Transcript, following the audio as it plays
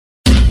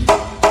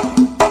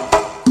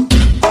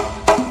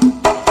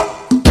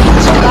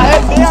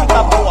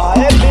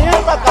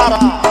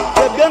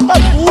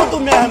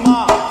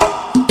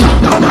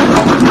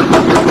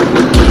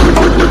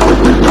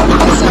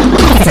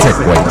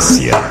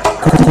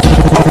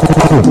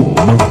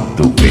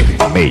Comando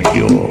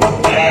Vermelho.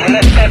 Bagulho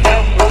fica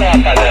tranquilo,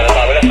 rapaziada.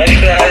 Bagulho é só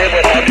esperar ele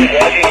botar o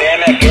bigode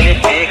mesmo, aquele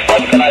pique,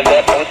 sabe que nós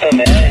é bom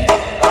também.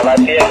 Vai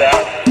pegar.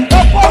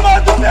 É o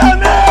Comando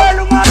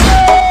Vermelho, mano!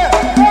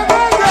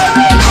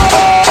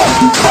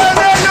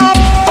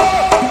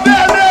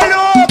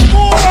 Vermelho,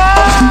 porra!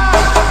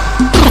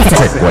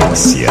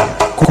 Sequência.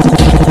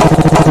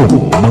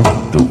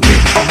 Comando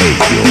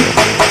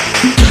Vermelho.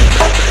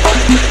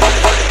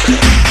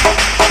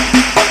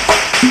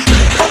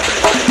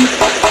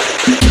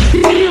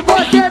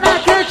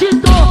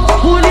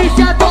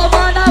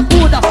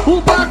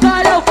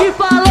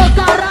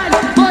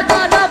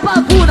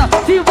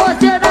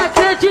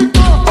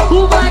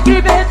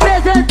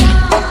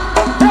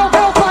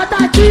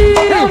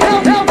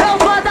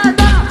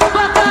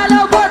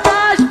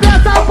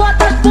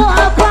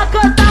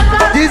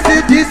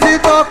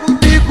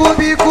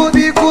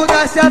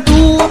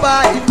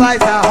 E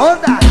faz a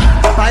ronda,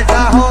 faz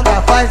a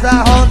ronda, faz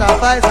a ronda,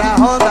 faz a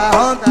ronda,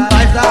 ronda,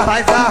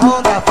 faz a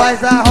ronda,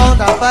 faz a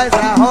ronda, faz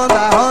a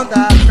ronda,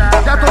 ronda.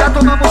 Já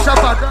tomamos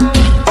chapadão,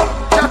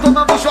 já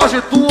tomamos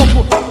Jorge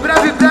Turco.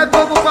 Breve,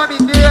 vamos pra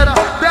Mineira.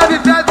 Breve,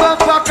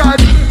 vamos pra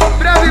Carinho.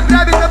 Breve,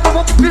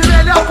 vamos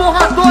vermelhar a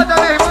porra toda,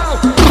 meu irmão.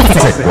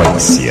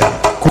 Sequência.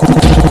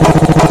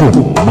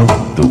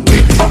 Comando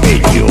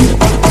Vermelho.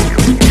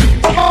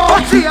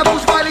 Ia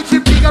pros bailes de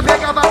briga,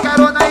 pegava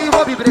carona e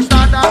roubo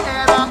emprestada.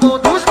 Era um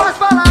dos mais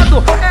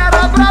falados,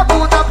 era brabo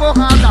na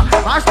porrada.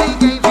 Mas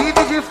ninguém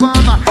vive de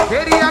fama,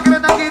 queria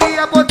grana,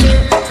 queria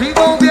poder. Se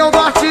envolveu no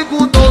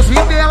artigo 12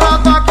 pela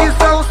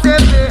facção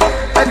CV.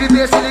 Deve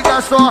ver, se liga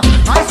só,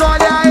 mas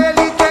olha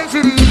ele, quem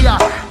diria.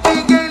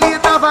 Ninguém lhe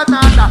dava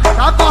nada,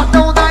 tá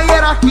portão da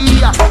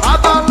hierarquia,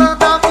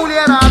 abalando a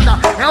mulherada.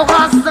 É o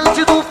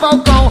rasante do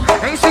Falcão,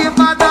 em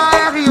cima da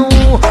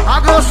R1, a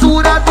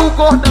grossura do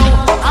cordão,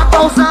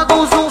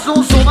 causando zum,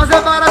 mas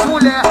é para as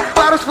mulheres,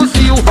 para os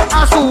fuzil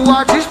à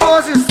sua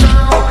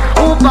disposição.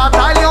 O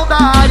batalhão da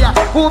área,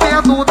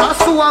 comendo da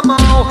sua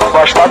mão.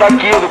 Gostar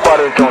daqui do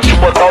quarentão, se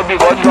botar o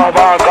bigode nós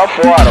vai arrancar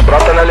fora.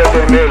 Brota na linha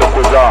vermelha,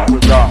 cuzão.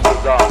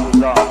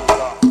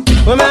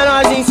 Os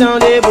menorzinhos são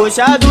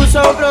debochados,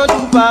 são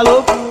prontos pra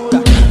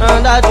loucura.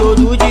 Anda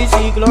todo de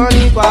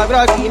ciclone, com a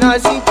groque na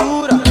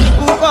cintura.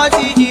 O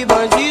corte de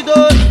bandido,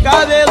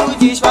 cabelo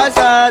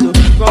disfarçado,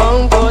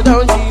 com um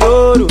cordão de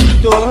ouro,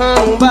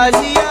 torrando um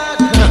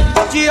baseado.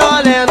 Te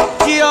olhando,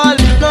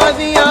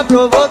 novinha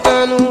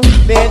provocando,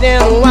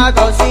 vendendo uma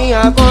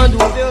calcinha quando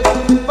vê o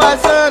tempo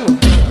passando.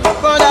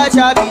 Quando a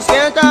chave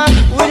esquenta,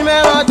 os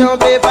menores tão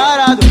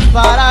preparados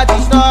para a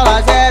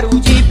pistola zero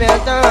de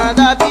pentão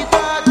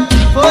adaptado.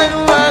 Foi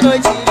numa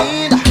noite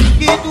linda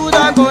que tudo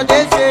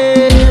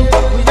aconteceu.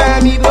 O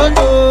Jaime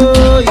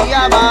brotou e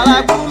a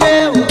bala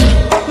comeu.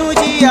 No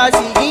dia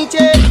seguinte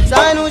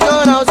sai no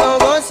jornal São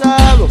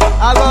Gonçalo.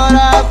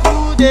 Agora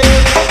fudeu.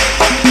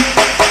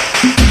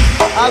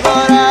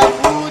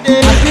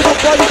 Aqui não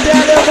pode ter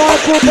alemão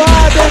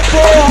cubado, hein,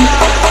 porra.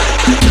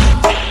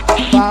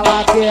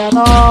 Fala que é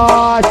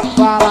nós,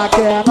 fala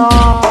que é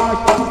nós.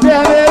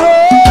 Vermelho,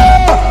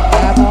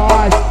 é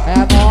nós,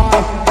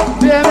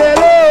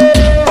 vermelho.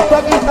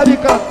 Só quem sabe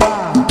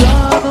cantar.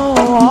 Dando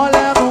um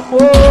rolê no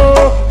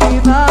morro e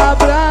na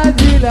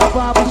Brasília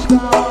pra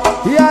buscar.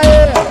 E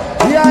aí,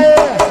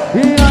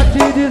 e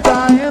antes de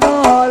sair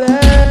no rolê,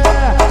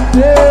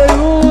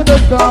 nenhum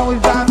dos são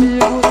os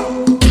amigos.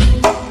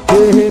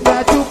 De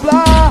repente o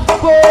Blá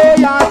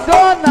foi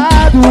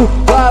acionado,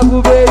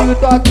 logo veio o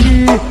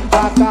toque,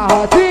 a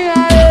carrocinha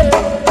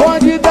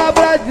bonde da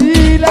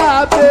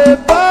Brasília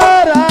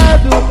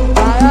preparado.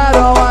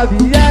 Ganharam a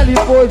viela e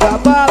pôs a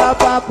bala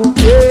pra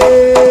comer.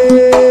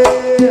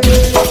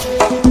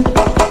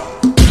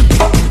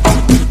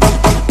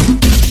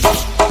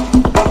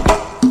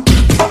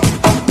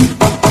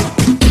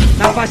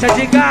 Na faixa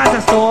de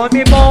Gaza,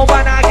 some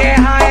bomba, na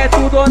guerra é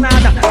tudo ou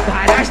nada.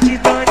 Várias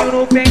titânio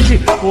no pente,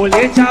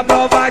 colete à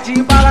prova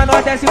de bala.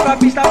 Nós desce pra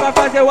pista pra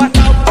fazer o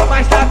assalto,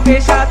 mas tá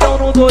fechadão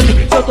no 12.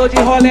 Se eu tô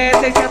de rolé,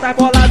 600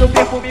 bolado,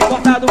 perfume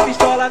cortado,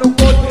 pistola no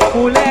corpo.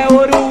 Mulher,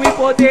 ouro e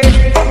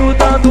poder,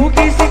 lutando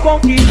que se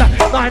conquista.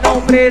 Nós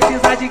não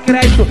precisa de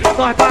crédito,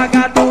 nós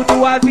paga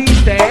tudo à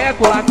vista. É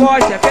Eco,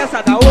 Lacoste, é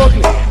peça da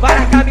Oakley,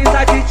 várias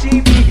camisas de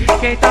time.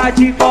 Quem tá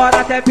de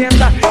fora até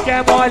pensa que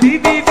é mole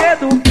viver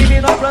do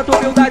crime. Nós planta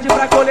humildade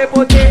pra colher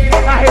poder,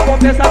 a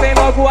recompensa vem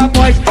logo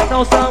após.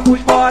 Não somos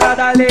fora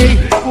da lei,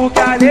 porque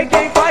a lei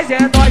quem faz é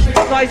nós.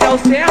 Nós é o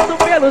certo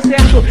pelo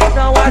certo,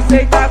 não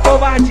aceita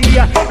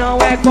covardia. Não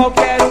é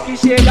qualquer um que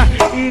chega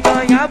e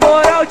ganha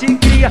moral de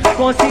cria.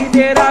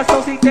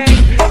 Consideração se tem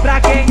pra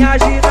quem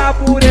age na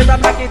pureza,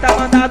 pra quem tá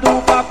mandado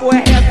o papo é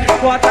reto.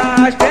 Bota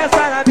as peças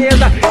na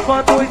mesa,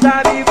 quantos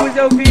amigos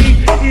eu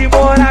vi e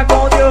morar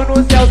com Deus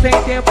no céu, sem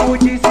tempo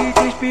de se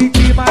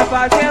despedir, mas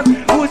fazendo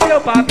o seu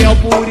papel.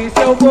 Por isso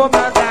eu vou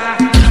mandar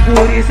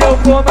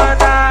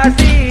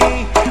sim.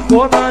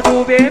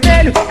 Comando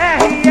Vermelho,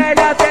 RL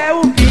até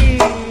o fim.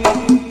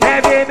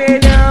 É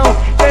vermelhão,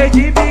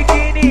 desde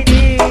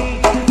pequenininho,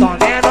 só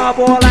menor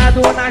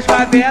bolado nas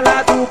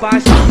favelas do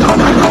Baixão.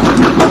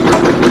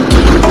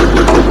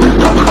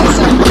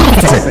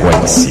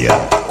 Sequência.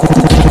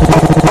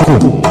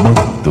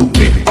 Comando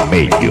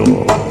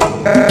Vermelho.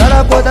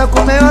 Ela acorda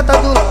com meiota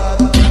do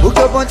lado,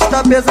 porque o bonde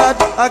está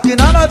pesado. Aqui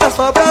na nave é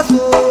só braço,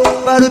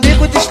 para o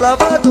bico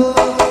deslavado.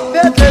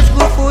 P3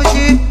 com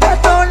fugir, é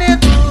tão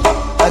lindo.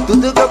 É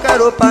tudo que eu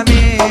quero pra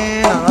mim,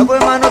 não lago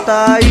e mano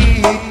tá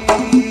aí.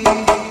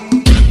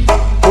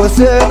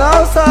 Você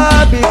não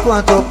sabe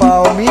quanto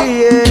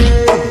palmiei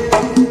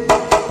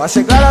pra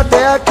chegar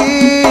até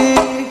aqui,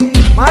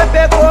 mas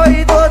pegou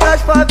em todas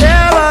as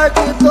favelas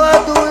de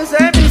todos os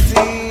MC.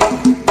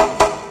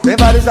 Tem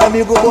vários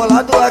amigos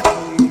bolados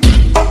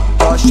aqui,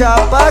 só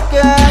chapa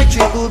quente,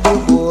 tudo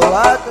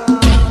boladão.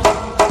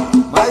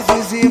 Mas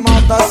os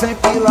irmãos tá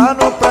sempre lá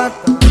no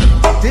plantão.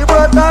 Se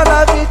brotar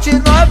na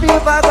 29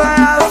 vai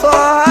ganhar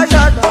só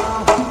rajadão.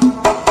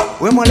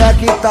 O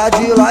moleque tá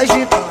de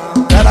lajitão,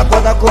 ela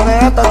acorda com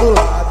meta do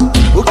lado,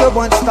 porque o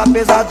bonde está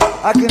pesado.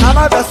 Aqui na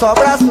nave é só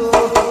braço,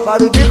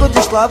 para o bico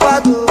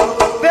deslavado.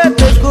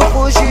 P3 com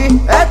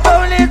fugir, é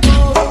tão lindo.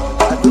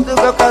 É tudo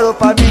que eu quero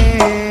pra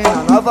mim,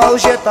 na nova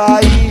UG tá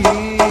aí.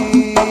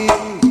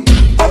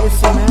 É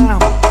isso mesmo,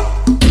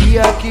 e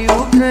aqui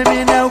o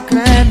creme não é o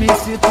creme.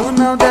 Se tu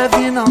não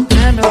deve, não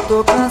treme, eu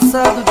tô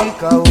cansado de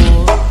caô.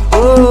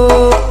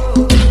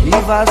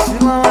 E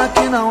vacilão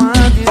aqui não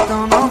anda,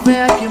 então não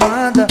vem aqui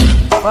manda.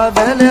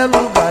 Favela é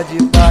lugar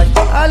de paz,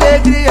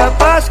 alegria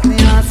pras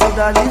crianças.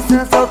 Dá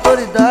licença,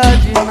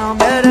 autoridade, não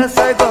merece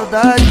a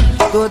igualdade.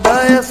 Toda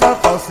essa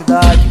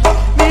falsidade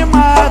me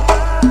mata,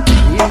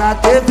 e na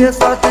TV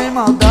só tem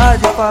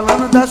maldade,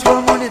 falando das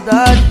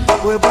comunidades.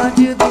 Foi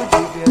bandido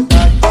de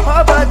verdade,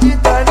 rouba de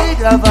talho e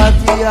gravata.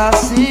 E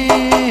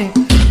assim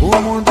o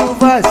mundo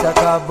vai se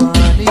acabando.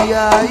 E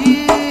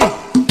aí,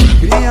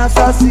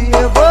 criança se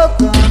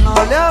revoltando,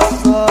 olha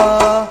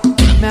só.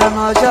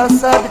 Menor já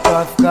sabe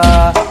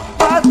traficar,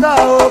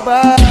 mata,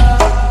 roubar,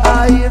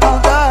 aí não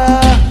dá.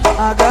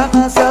 A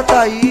ganância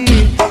tá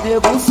aí,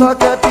 nego só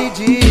quer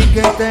pedir,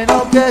 quem tem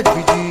não quer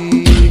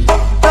dividir.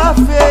 Tá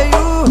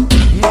feio,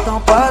 então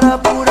para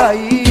por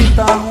aí.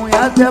 Tá ruim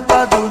até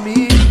pra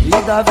dormir, e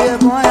dá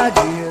vergonha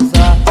de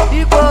rezar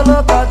e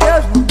colocar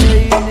Deus no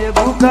meio.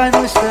 Nego cai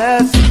no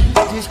estresse,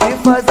 diz que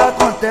faz,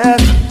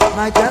 acontece,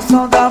 na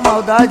intenção da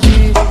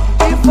maldade.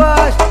 E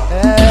faz,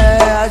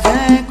 a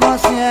gente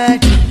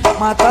inconsciente,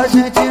 mata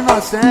gente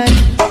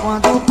inocente.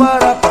 Quando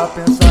para pra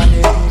pensar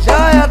nele,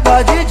 já é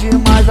tarde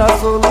demais. A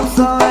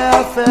solução é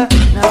a fé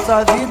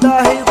nessa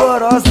vida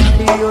rigorosa.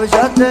 E hoje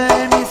até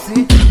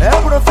MC é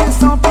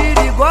profissão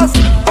perigosa.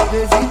 Às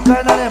vezes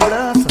cai na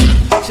lembrança,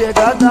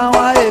 chega a dar um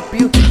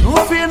arrepio. No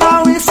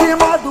final em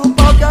cima do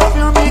palco é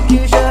filme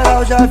que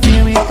geral já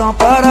viu. Então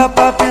para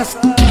pra pensar,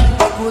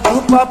 escuta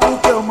o papo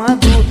que eu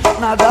mando,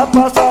 nada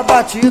passa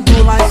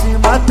batido. Lá em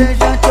cima tem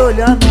gente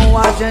olhando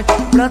a gente,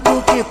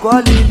 pranto que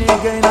colhe,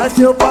 ninguém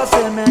nasceu pra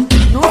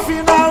semente. No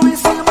final em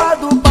cima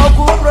do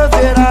palco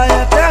proverá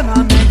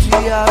eternamente.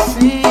 E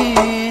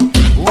assim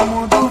o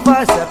mundo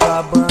vai se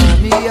acabando.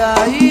 E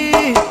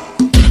aí,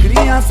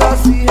 criança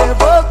se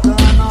revoltando,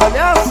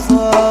 olha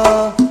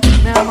só.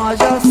 Menor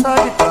já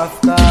sabe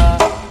traficar,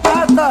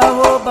 mata,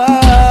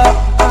 roubar,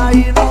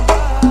 aí não dá.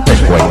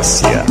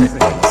 Sequência.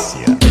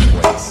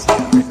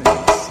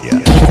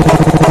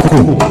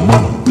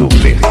 Comando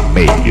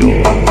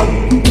Vermelho.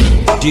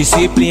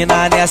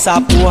 Disciplina nessa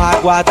porra,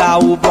 aguarda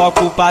o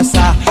bloco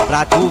passar,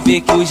 pra tu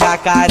ver que o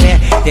jacaré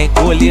tem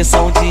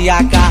coleção de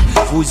AK.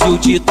 Fuzil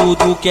de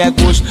tudo que é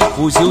gosto,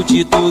 fuzil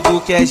de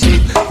tudo que é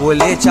jeito,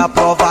 colete à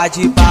prova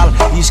de bala,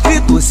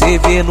 escrito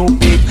CV no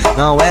peito.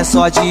 Não é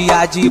só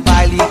dia de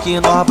baile que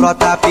nós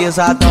brota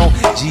pesadão,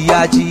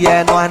 dia a dia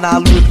é nós na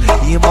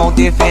luta, irmão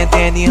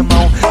defendendo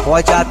irmão.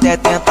 Pode até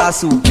tentar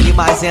subir,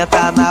 mas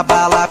entra na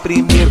bala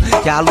primeiro,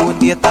 que a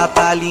luneta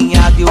tá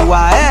alinhada e o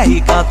AR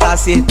canta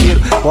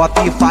certeiro.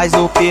 Pop faz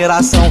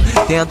operação,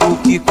 tendo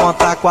que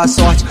contar com a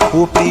sorte,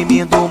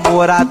 oprimindo o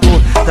morador,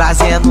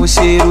 trazendo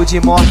cheiro de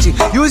morte.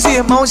 E os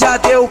irmãos já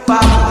deu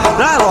papo,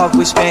 pra logo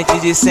os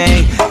pentes de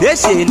 100,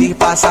 deixa eles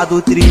passar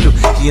do trilho,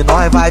 que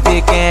nós vai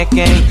ver quem é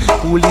quem.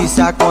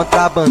 Polícia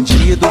contra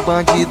bandido,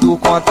 bandido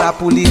contra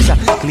polícia,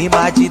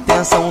 clima de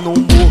tensão no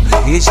morro,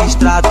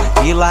 registrado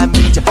pela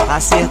mídia.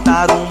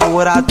 Acertaram um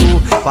morador,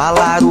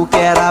 falaram que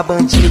era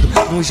bandido,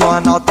 no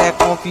jornal até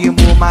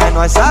confirmou, mas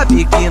nós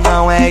sabe que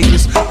não é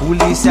isso.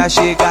 Polícia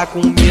chega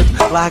com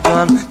medo,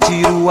 largando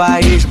tiro a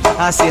esmo,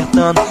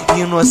 acertando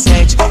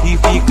inocente, e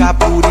fica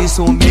por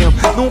isso mesmo.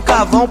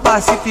 Nunca vão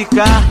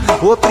pacificar,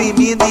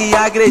 oprimindo e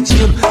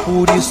agredindo,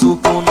 por isso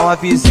com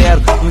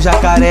 9-0 no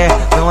jacaré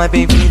não é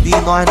bem-vindo. E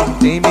nós não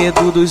tem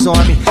medo dos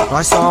homens,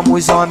 nós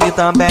somos homem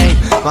também.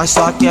 Nós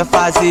só quer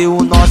fazer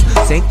o nosso,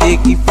 sem ter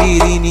que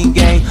ferir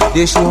ninguém.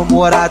 Deixa o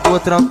morador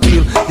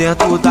tranquilo,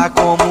 dentro da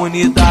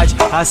comunidade.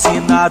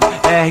 Assinado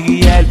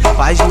RL,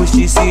 faz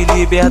justiça e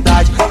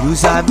liberdade. E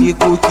os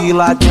amigos que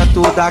lá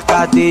dentro da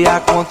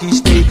cadeia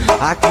conquistei,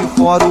 aqui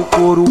fora o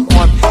couro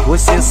come,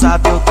 você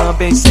sabe, eu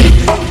também sei.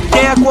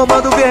 Quem é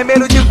comando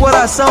vermelho de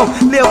coração,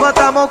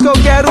 levanta a mão que eu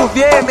quero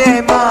ver, meu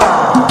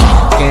irmão.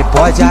 Quem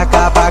pode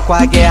acabar com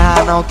a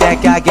guerra não quer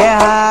que a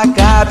guerra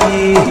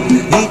acabe.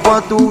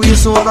 Enquanto Enquanto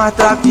isso nós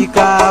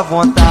trafica à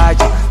vontade,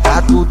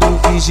 tá tudo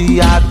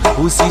vigiado,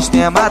 o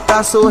sistema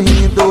tá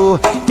sorrindo.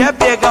 Quer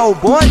pegar o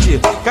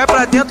bonde? Cai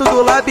pra dentro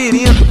do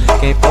labirinto.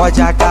 Quem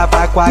pode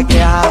acabar com a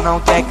guerra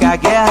não quer que a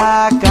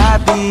guerra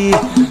acabe.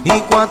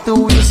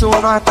 Enquanto isso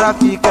nós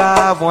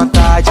trafica à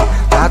vontade,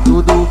 tá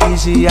tudo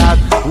vigiado,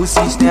 o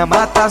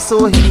sistema tá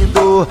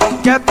sorrindo.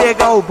 Quer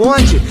pegar o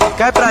bonde?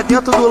 Cai pra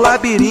dentro do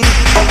labirinto.